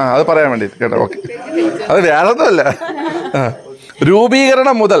എടുക്കുമ്പോൾ അത് പറയാൻ വേണ്ടിയിട്ട് കേട്ടോ. ഓക്കെ, അത് വേറൊന്നുമല്ല.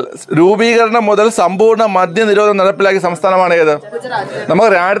 രൂപീകരണം മുതൽ സമ്പൂർണ്ണ മദ്യനിരോധനം നടപ്പിലാക്കിയ സംസ്ഥാനമാണ് ഏത്? നമുക്ക്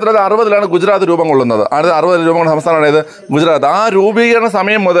 1960 ഗുജറാത്ത് രൂപം കൊള്ളുന്നത്. 1960 രൂപം കൊണ്ട സംസ്ഥാനമാണ് ഏത്? ഗുജറാത്ത്. ആ രൂപീകരണ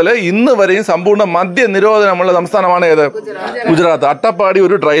സമയം മുതൽ ഇന്ന് വരെയും സമ്പൂർണ്ണ മദ്യനിരോധനമുള്ള സംസ്ഥാനമാണ് ഏത്? ഗുജറാത്ത്. അട്ടപ്പാടി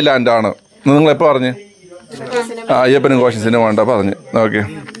ഒരു ഡ്രൈ ലാൻഡാണ്. നിങ്ങൾ എപ്പോൾ പറഞ്ഞു? അയ്യപ്പനും കോശി സിനിമ കണ്ട പറഞ്ഞു. ഓക്കെ,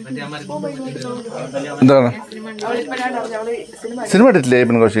 എന്താണ് സിനിമ ഇട്ടിട്ടില്ലേ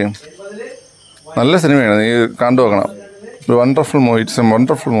അയ്യപ്പനും കോശിയും? നല്ല സിനിമയാണ്, നീ കണ്ടു നോക്കണം. Wonderful movie. It's A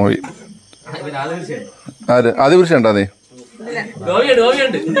wonderful movie. ആദ്യ കുറിച്ച് ഉണ്ടോ നീ?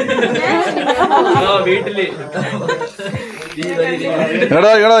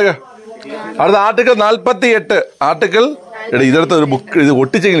 അടുത്ത ആർട്ടിക്കിൾ 48. ആർട്ടിക്കിൾ ഇതെടുത്ത ഒരു ബുക്ക് ഇത്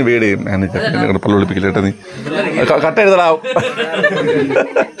ഒട്ടിച്ചെങ്കിലും വീട് ചെയ്യും. ഞാൻ പല്ലൊളിപ്പിക്കില്ല കേട്ടോ. നീ കട്ട എഴുതടാവും.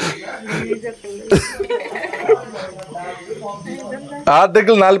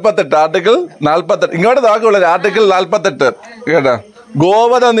 ആർട്ടിക്കിൾ 48 ഇങ്ങോട്ട് നോക്കുള്ളൂ. ആർട്ടിക്കിൾ 48 കേട്ടോ.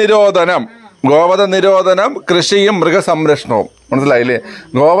 ഗോവധ നിരോധനം കൃഷിയും മൃഗസംരക്ഷണവും. മനസ്സിലായില്ലേ?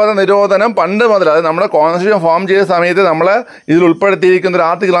 ഗോവധ നിരോധനം പണ്ട് മുതൽ, അത് നമ്മുടെ കോൺസ്റ്റിറ്റ്യൂഷൻ ഫോം ചെയ്ത സമയത്ത് നമ്മൾ ഇതിൽ ഉൾപ്പെടുത്തിയിരിക്കുന്ന ഒരു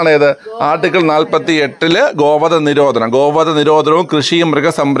ആർട്ടിക്കിളാണ് ഏത്? ആർട്ടിക്കിൾ 48 ഗോവധ നിരോധനവും കൃഷിയും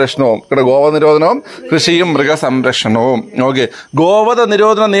മൃഗസംരക്ഷണവും. കേട്ടോ, ഗോവധ നിരോധനവും കൃഷിയും മൃഗസംരക്ഷണവും. ഓക്കെ, ഗോവധ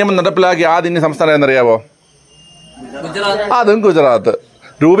നിരോധന നിയമം നടപ്പിലാക്കിയ ആദ്യ സംസ്ഥാനം എന്നറിയാവോ? അതും ഗുജറാത്ത്.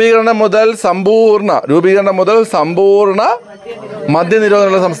 രൂപീകരണം മുതൽ സമ്പൂർണ്ണ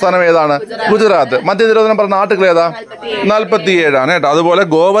മദ്യനിരോധനമുള്ള സംസ്ഥാനം ഏതാണ്? ഗുജറാത്ത്. മദ്യനിരോധനം പറഞ്ഞ ആർട്ടിക്കിൾ ഏതാ? 47 ആണ് കേട്ടോ. അതുപോലെ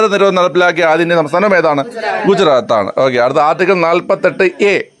ഗോവധ നിരോധനം നടപ്പിലാക്കിയ ആദ്യ സംസ്ഥാനം ഏതാണ്? ഗുജറാത്താണ്. ഓക്കെ, അടുത്ത ആർട്ടിക്കിൾ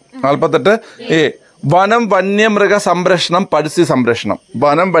 48A വനം വന്യമൃഗ സംരക്ഷണം പരിസ്ഥിതി സംരക്ഷണം.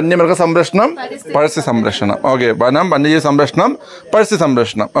 ഓക്കെ, വനം വന്യജീവി സംരക്ഷണം പരിസ്ഥിതി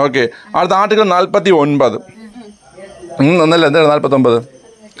സംരക്ഷണം. ഓക്കെ, അടുത്ത ആർട്ടിക്കിൾ 49. ഒന്നല്ല, എന്താണ് 49?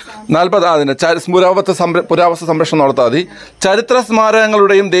 അതിന് പുരാവസ്തു സംരക്ഷണം നടത്താൽ മതി. ചരിത്ര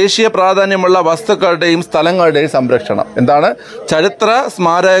സ്മാരകങ്ങളുടെയും ദേശീയ പ്രാധാന്യമുള്ള വസ്തുക്കളുടെയും സ്ഥലങ്ങളുടെയും സംരക്ഷണം. എന്താണ്? ചരിത്ര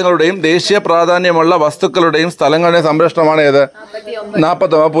സ്മാരകങ്ങളുടെയും ദേശീയ പ്രാധാന്യമുള്ള വസ്തുക്കളുടെയും സ്ഥലങ്ങളുടെയും സംരക്ഷണമാണ് ഏത്?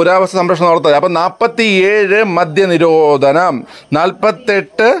 49 പുരാവസ്തു സംരക്ഷണം നടത്താൽ. അപ്പം 47 മദ്യനിരോധനം,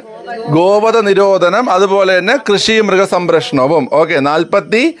 48 ഗോവധ നിരോധനം, അതുപോലെ തന്നെ കൃഷിയും മൃഗസംരക്ഷണവും. ഓക്കെ,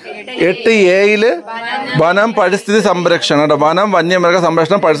 48A വനം പരിസ്ഥിതി സംരക്ഷണം, വനം വന്യമൃഗ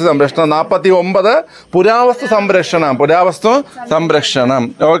സംരക്ഷണം പരിസ്ഥിതി സംരക്ഷണം. 49 പുരാവസ്തു സംരക്ഷണം.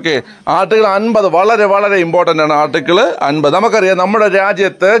 ഓക്കെ, ആർട്ടിക്കിൾ 50 വളരെ വളരെ ഇമ്പോർട്ടൻ്റ് ആണ്. ആർട്ടിക്കിൾ 50 നമുക്കറിയാം, നമ്മുടെ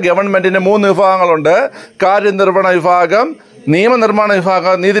രാജ്യത്ത് ഗവൺമെന്റിന് 3 വിഭാഗങ്ങളുണ്ട്. കാര്യനിർവഹണ വിഭാഗം, നിയമനിർമ്മാണ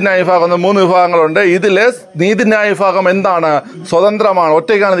വിഭാഗം, നീതിന്യായ വിഭാഗം എന്ന് 3 വിഭാഗങ്ങളുണ്ട്. ഇതിൽ നീതിന്യായ വിഭാഗം എന്താണ്? സ്വതന്ത്രമാണ്,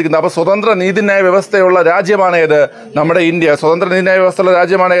 ഒറ്റയ്ക്കാണ് നിൽക്കുന്നത്. അപ്പോൾ സ്വതന്ത്ര നീതിന്യായ വ്യവസ്ഥയുള്ള രാജ്യമാണ് ഏത്? നമ്മുടെ ഇന്ത്യ. സ്വതന്ത്ര നീതിന്യായ വ്യവസ്ഥയുള്ള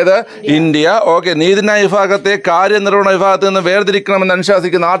രാജ്യമാണ് ഏത്? ഇന്ത്യ. ഓക്കെ. നീതിന്യായ വിഭാഗത്തെ കാര്യനിർവഹണ വിഭാഗത്തിൽ നിന്ന് വേർതിരിക്കണമെന്ന്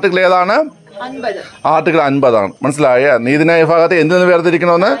അനുശാസിക്കുന്ന ആർട്ടിക്കിൾ ഏതാണ്? ആർട്ടിക്കിൾ 50 ആണ്. മനസ്സിലായ? നീതിന്യായ വിഭാഗത്തെ എന്തിൽ നിന്ന്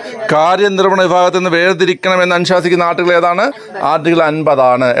വേർതിരിക്കണമെന്ന്? കാര്യനിർവഹണ വിഭാഗത്തിൽ നിന്ന് വേർതിരിക്കണമെന്ന് അനുശാസിക്കുന്ന ആർട്ടിക്കിൾ ഏതാണ്? ആർട്ടിക്കിൾ 50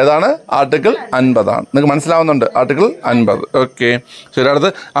 ആണ്. ഏതാണ്? ആർട്ടിക്കിൾ 50 ആണ്. നിങ്ങൾക്ക് മനസ്സിലാവുന്നുണ്ട്? ആർട്ടിക്കിൾ 50. ഓക്കെ, ശരി.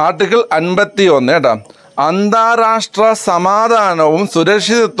 അടുത്ത് ആർട്ടിക്കിൾ 51 കേട്ടോ. അന്താരാഷ്ട്ര സമാധാനവും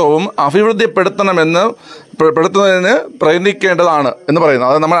സുരക്ഷിതത്വവും അഭിവൃദ്ധിപ്പെടുത്തുന്നതിന് പ്രയത്നിക്കേണ്ടതാണ് എന്ന് പറയുന്നത്.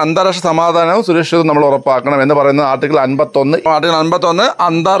 അത് നമ്മൾ അന്താരാഷ്ട്ര സമാധാനവും സുരക്ഷിതവും നമ്മൾ ഉറപ്പാക്കണം എന്ന് പറയുന്നത് ആർട്ടിക്കിൾ 51. ആർട്ടിക്കിൾ 51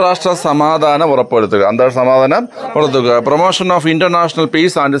 അന്താരാഷ്ട്ര സമാധാനം ഉറപ്പുവരുത്തുക. അന്താരാഷ്ട്ര സമാധാനം ഉറപ്പുവരുത്തുക. Promotion of international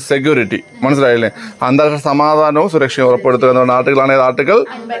piece and security. മനസ്സിലായില്ലേ? അന്താരാഷ്ട്ര സമാധാനവും സുരക്ഷയും ഉറപ്പുവരുത്തുക എന്ന ആർട്ടിക്കിളാണ് ആർട്ടിക്കിൾ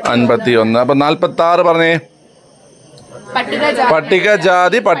 51. അപ്പം 46 പറഞ്ഞേ.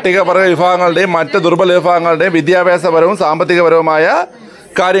 പട്ടികജാതി പട്ടികവർഗ വിഭാഗങ്ങളുടെയും മറ്റ് ദുർബല വിഭാഗങ്ങളുടെയും വിദ്യാഭ്യാസപരവും സാമ്പത്തികപരവുമായ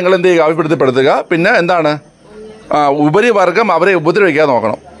കാര്യങ്ങൾ എന്ത് ചെയ്യുക? അഭിവൃദ്ധിപ്പെടുത്തുക. പിന്നെ എന്താണ്? ഉപരിവർഗം അവരെ ഉപദ്രവിക്കാതെ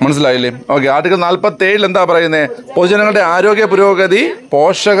നോക്കണം. മനസ്സിലായില്ലേ? ഓക്കെ. ആർട്ടിക്കിൾ 47 എന്താ പറയുന്നത്? പൊതുജനങ്ങളുടെ ആരോഗ്യ പുരോഗതി,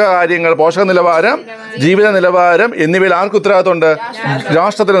 പോഷക നിലവാരം, ജീവിത നിലവാരം എന്നിവയിൽ ആർക്ക് ഉത്തരവാദിത്തമുണ്ട്?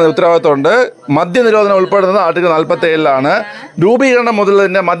 രാഷ്ട്രത്തിന് ഉത്തരവാദിത്തമുണ്ട്. മദ്യനിരോധനം ഉൾപ്പെടുന്നത് ആർട്ടിക്കിൾ 47 രൂപീകരണം മുതൽ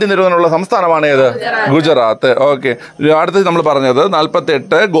തന്നെ മദ്യനിരോധനമുള്ള സംസ്ഥാനമാണ് ഏത്? ഗുജറാത്ത്. ഓക്കെ. അടുത്ത് നമ്മൾ പറഞ്ഞത്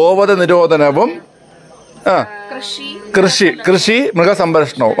 48 ഗോവധ നിരോധനവും കൃഷി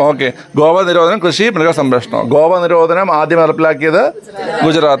മൃഗസംരക്ഷണവും. ഓക്കെ. ഗോവ നിരോധനം, കൃഷി, മൃഗസംരക്ഷണം. ഗോവ നിരോധനം ആദ്യം നടപ്പിലാക്കിയത്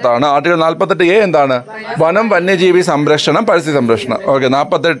ഗുജറാത്താണ്. ആർട്ടിക്കിൾ 48A എന്താണ്? വനം, വന്യജീവി സംരക്ഷണം, പരിസ്ഥിതി സംരക്ഷണം. ഓക്കെ.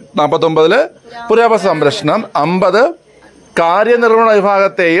 49 പുരാവസ്തു സംരക്ഷണം. 50 കാര്യനിർവഹണ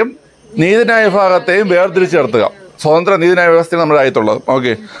വിഭാഗത്തെയും നീതിന്യായ വിഭാഗത്തെയും വേർതിരിച്ച് നിർത്തുക. സ്വതന്ത്ര നീതിന്യായ വ്യവസ്ഥയാണ് നമ്മുടെ രാജ്യത്തുള്ളത്.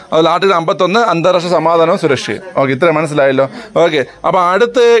 ഓക്കെ. അതിൽ ആർട്ടിക്കിൾ 51 അന്താരാഷ്ട്ര സമാധാനവും സുരക്ഷയും. ഓക്കെ, ഇത്രയും മനസ്സിലായല്ലോ. ഓക്കെ. അപ്പോൾ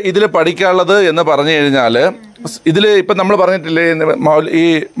അടുത്ത് ഇതിൽ പഠിക്കാനുള്ളത് എന്ന് പറഞ്ഞു കഴിഞ്ഞാൽ, ഇതിൽ ഇപ്പം നമ്മൾ പറഞ്ഞിട്ടില്ലേ, ഈ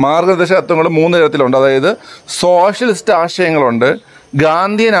മാർഗനിർദ്ദേശ തത്വങ്ങൾ 3 തരത്തിലുണ്ട്. അതായത് സോഷ്യലിസ്റ്റ് ആശയങ്ങളുണ്ട്,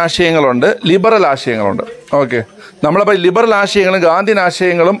 ഗാന്ധിയൻ ആശയങ്ങളുണ്ട്, ലിബറൽ ആശയങ്ങളുണ്ട്. ഓക്കെ. നമ്മളപ്പോൾ ലിബറൽ ആശയങ്ങളും ഗാന്ധിയൻ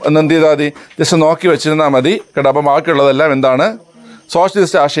ആശയങ്ങളും എന്ത് ചെയ്താൽ മതി? ജസ്റ്റ് നോക്കി വെച്ചിരുന്നാൽ മതി കേട്ടോ. അപ്പം ബാക്കിയുള്ളതെല്ലാം എന്താണ്?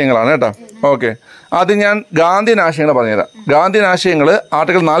 സോഷ്യലിസ്റ്റ് ആശയങ്ങളാണ് കേട്ടോ. ഓക്കെ. ആദ്യം ഞാൻ ഗാന്ധിയൻ ആശയങ്ങൾ പറഞ്ഞുതരാം. ഗാന്ധിയൻ ആശയങ്ങൾ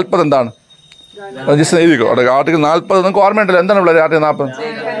ആർട്ടിക്കിൾ 40 എന്താണ്? ജസ്റ്റ് എഴുതിക്കോ. ആർട്ടിക്കിൾ 40 നിങ്ങൾക്ക് ഓർമ്മയുണ്ടല്ലോ. എന്താണ് ഉള്ളത്? ആർട്ടിക്കിൾ 40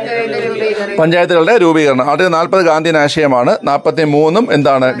 പഞ്ചായത്തുകളുടെ രൂപീകരണം. ആർട്ടിക്കിൾ 40 ഗാന്ധിയൻ ആശയമാണ്. 43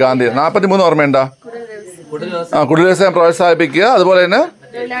 എന്താണ്? ഗാന്ധിയൻ. 43 ഓർമ്മയുണ്ടോ? കുടിൽ വ്യവസായം പ്രോത്സാഹിപ്പിക്കുക. അതുപോലെ തന്നെ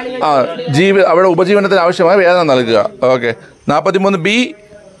അവിടെ ഉപജീവനത്തിന് ആവശ്യമായ വേതനം നൽകുക. ഓക്കെ. 43B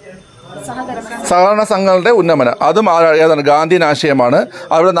സഹകരണ സംഘങ്ങളുടെ ഉന്നമനം. അതും ഏതാണ്? ഗാന്ധിയൻ ആശയമാണ്.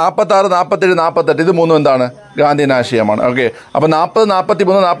 അവിടെ 46, 47, 48 ഇത് 3 എന്താണ്? ഗാന്ധിയൻ ആശയമാണ്. ഓക്കെ. അപ്പോൾ 40,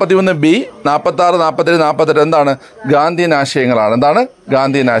 43, 43B, 46, 47, 48 എന്താണ്? ഗാന്ധിയൻ ആശയങ്ങളാണ്. എന്താണ്?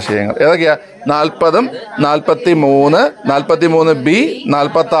 ഗാന്ധിയൻ ആശയങ്ങൾ. ഏതൊക്കെയാ? 40, 43, 43B,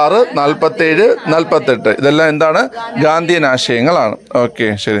 46, 47, 48 ഇതെല്ലാം എന്താണ്? ഗാന്ധിയൻ ആശയങ്ങളാണ്. ഓക്കെ,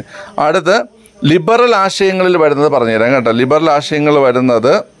 ശരി. അടുത്ത് ലിബറൽ ആശയങ്ങളിൽ വരുന്നത് പറഞ്ഞുതരാം കേട്ടോ. ലിബറൽ ആശയങ്ങൾ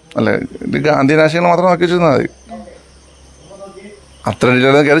വരുന്നത് അല്ലേ, ഗാന്ധിയൻ ആശയങ്ങൾ മാത്രം നോക്കി വെച്ചിരുന്നാൽ മതി. അത്ര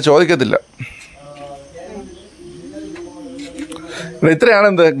ഡീറ്റെയിൽ കയറി ചോദിക്കത്തില്ല. ഇത്രയാണ്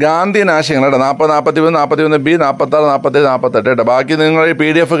എന്ത്? ഗാന്ധിയൻ ആശയങ്ങൾ കേട്ടോ. 40, 43, 43B, 46, 47, 48 കേട്ടോ. ബാക്കി നിങ്ങൾ ഈ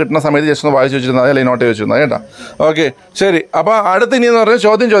PDF കിട്ടുന്ന സമയത്ത് ജസ്റ്റ് ഒന്ന് വായിച്ച് വെച്ചിരുന്നാൽ അല്ലെങ്കിൽ നോട്ട് ചെയ്ത് വെച്ചിരുന്നാൽ കേട്ടോ. ഓക്കെ, ശരി. അപ്പോൾ അടുത്ത് ഇനി എന്ന് പറഞ്ഞാൽ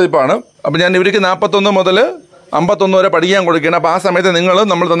ചോദിപ്പാണ്. അപ്പോൾ ഞാൻ ഇവർക്ക് 41 മുതൽ 51 വരെ പഠിക്കാൻ കൊടുക്കുകയാണ്. അപ്പോൾ ആ സമയത്ത്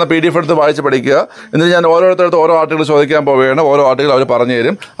നമ്മൾ തന്ന PDF എടുത്ത് വായിച്ച് പഠിക്കുക. എന്നിട്ട് ഞാൻ ഓരോരുത്തരടുത്ത് ഓരോ ആർട്ടിക്കിൾ ചോദിക്കാൻ പോവുകയാണ്. ഓരോ ആർട്ടിക്കിൾ അവർ പറഞ്ഞു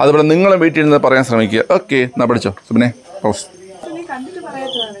തരും. അതുപോലെ നിങ്ങളും വീട്ടിൽ നിന്ന് പറയാൻ ശ്രമിക്കുക. ഓക്കെ, എന്നാൽ പഠിച്ചോ. പിന്നെ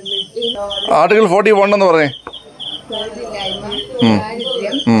ആർട്ടിക്കിൾ 41 എന്ന് പറഞ്ഞേ.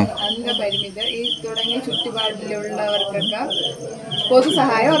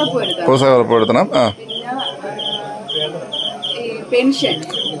 പൊതുസഹായം ഉറപ്പുവരുത്തണം.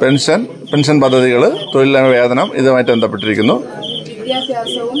 പെൻഷൻ പദ്ധതികൾ, തൊഴിലില്ലായ്മ വേതനം ഇതുമായിട്ട് ബന്ധപ്പെട്ടിരിക്കുന്നു.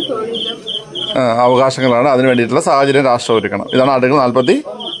 അവകാശങ്ങളാണ്. അതിന് വേണ്ടിയിട്ടുള്ള സാഹചര്യം രാഷ്ട്രം ഒരുക്കണം. ഇതാണ് ആർട്ടിക്കിൾ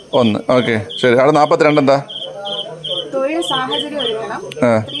 41. ഓക്കെ, ശരി. അവിടെ 42 എന്താ?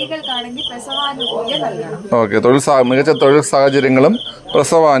 ഓക്കെ, മികച്ച തൊഴിൽ സാഹചര്യങ്ങളും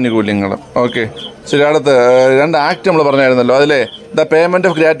പ്രസവാനുകൂല്യങ്ങളും. ഓക്കെ, ശരി. അടുത്ത് 2 ആക്ട് നമ്മൾ പറഞ്ഞായിരുന്നല്ലോ. അതിലെ the payment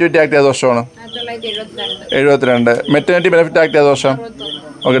of gratuity act ഏത് വർഷമാണ്? 72. മെറ്റേണിറ്റി ബെനിഫിറ്റ് ആക്ട് ഏത് വർഷം?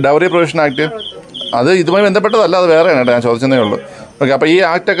 ഓക്കെ. ഡൗറി പ്രൊവിഷൻ ആക്ട് അത് ഇതുമായി ബന്ധപ്പെട്ടതല്ല, അത് വേറെയാണ് കേട്ടോ. ഞാൻ ചോദിച്ചതേ ഉള്ളൂ. ഓക്കെ. അപ്പോൾ ഈ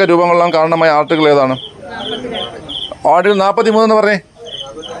ആക്ടൊക്കെ രൂപം കൊള്ളാൻ കാരണമായ ആർട്ടിക്കിൾ ഏതാണ്? ആർട്ടിക്കിൾ 43 എന്ന് പറഞ്ഞേ.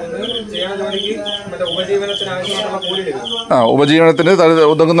 ഉപജീവനത്തിന്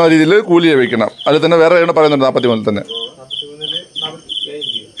ഉതകുന്ന രീതിയിൽ കൂലി ലഭിക്കണം. അതിൽ തന്നെ വേറെ പറയുന്നുണ്ട് 43 തന്നെ.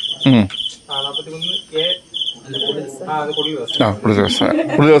 കുടിൽ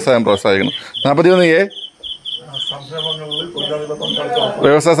വ്യവസായം പ്രോത്സാഹിക്കണം. 41A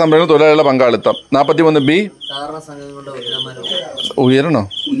വ്യവസായ സംരംഭങ്ങൾ തൊഴിലാളികളുടെ പങ്കാളിത്തം. 41B ഉയരണോ?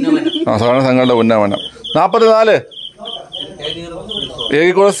 സഹകരണ സംഘങ്ങളുടെ ഉന്നമനം. 44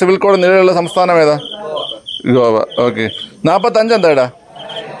 ഏകീകൃത സിവിൽ കോഡ് നിലവിലുള്ള സംസ്ഥാനം ഏതാ? ഗോവ. ഓക്കെ. 45 എന്താ?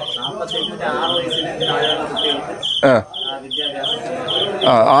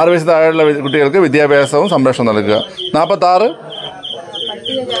 6 വയസ്സിന് താഴെയുള്ള കുട്ടികൾക്ക് വിദ്യാഭ്യാസവും സംരക്ഷണം നൽകുക. 46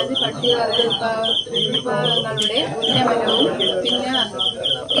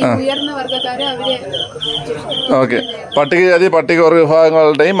 ഓക്കെ. പട്ടികജാതി പട്ടികവർഗ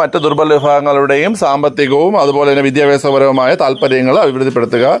വിഭാഗങ്ങളുടെയും മറ്റ് ദുർബല വിഭാഗങ്ങളുടെയും സാമ്പത്തികവും അതുപോലെ തന്നെ വിദ്യാഭ്യാസപരവുമായ താല്പര്യങ്ങൾ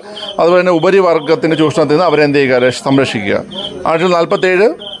അഭിവൃദ്ധിപ്പെടുത്തുക. അതുപോലെ തന്നെ ഉപരിവർഗത്തിന്റെ ചൂഷണത്തിൽ നിന്ന് അവരെ എന്ത് ചെയ്യുക? സംരക്ഷിക്കുക. ആർട്ടിക്കിൾ 47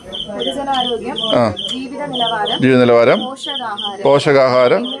 ജീവിത നിലവാരം,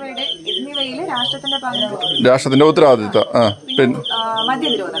 പോഷകാഹാരം, രാഷ്ട്രത്തിന്റെ ഉത്തരവാദിത്വം. പിന്നെ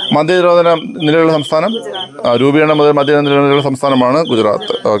മദ്യനിരോധനം നിലവിലുള്ള സംസ്ഥാനം, രൂപീകരണം മുതൽ മദ്യനിരോധനം നിലവിലുള്ള സംസ്ഥാനമാണ്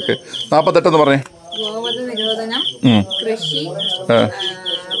ഗുജറാത്ത്. ഓക്കെ. 48 എന്ന് പറഞ്ഞേ.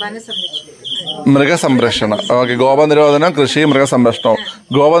 മൃഗസംരക്ഷണം. ഓക്കെ. ഗോവനിരോധനം, കൃഷി, മൃഗസംരക്ഷണവും.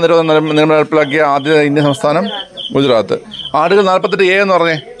 ഗോവനിരോധനം നടപ്പിലാക്കിയ ആദ്യ ഇന്ത്യൻ സംസ്ഥാനം ഗുജറാത്ത്. ആർട്ടിക്കിൾ 48A എന്ന്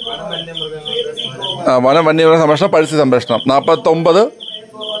പറഞ്ഞേ. വനം, വന്യമൃഗ സംരക്ഷണം, പരിസ്ഥിതി സംരക്ഷണം. 49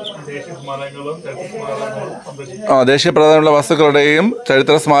 ദേശീയ പ്രാധാന്യമുള്ള വസ്തുക്കളുടെയും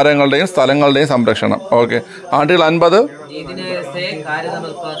ചരിത്ര സ്മാരകങ്ങളുടെയും സ്ഥലങ്ങളുടെയും സംരക്ഷണം. ഓക്കെ. ആർട്ടിക്കിൾ 50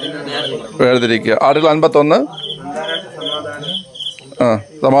 വേർതിരിക്കുക. ആർട്ടിക്കിൾ 51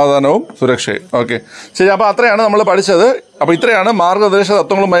 സമാധാനവും സുരക്ഷയും. ഓക്കെ, ശരി. അപ്പോൾ അത്രയാണ് നമ്മൾ പഠിച്ചത്. അപ്പോൾ ഇത്രയാണ് മാർഗ്ഗനിർദ്ദേശ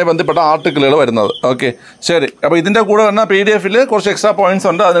തത്വങ്ങളുമായി ബന്ധപ്പെട്ട ആർട്ടിക്കിളുകൾ വരുന്നത്. ഓക്കെ, ശരി. അപ്പോൾ ഇതിൻ്റെ കൂടെ തന്നെ PDF-ൽ കുറച്ച് എക്സ്ട്രാ പോയിന്റ്സ്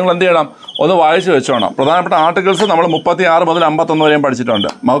ഉണ്ട്. അത് നിങ്ങൾ എന്ത് ചെയ്യണം? ഒന്ന് വായിച്ച് വെച്ചോണം. പ്രധാനപ്പെട്ട ആർട്ടിക്കിൾസ് നമ്മൾ 36 മുതൽ 51 വരെയും പഠിച്ചിട്ടുണ്ട്.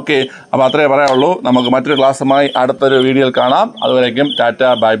 ഓക്കെ, അപ്പോൾ അത്രയേ പറയാനുള്ളൂ. നമുക്ക് മറ്റൊരു ക്ലാസ്സുമായി അടുത്തൊരു വീഡിയോയിൽ കാണാം. അതുവരേക്കും ടാറ്റ,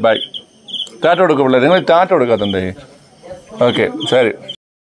 ബൈ ബൈ. ടാറ്റ കൊടുക്കും പിള്ളേർ. നിങ്ങൾ ടാറ്റ കൊടുക്കാത്തണ്ടേ? ഓക്കെ, ശരി.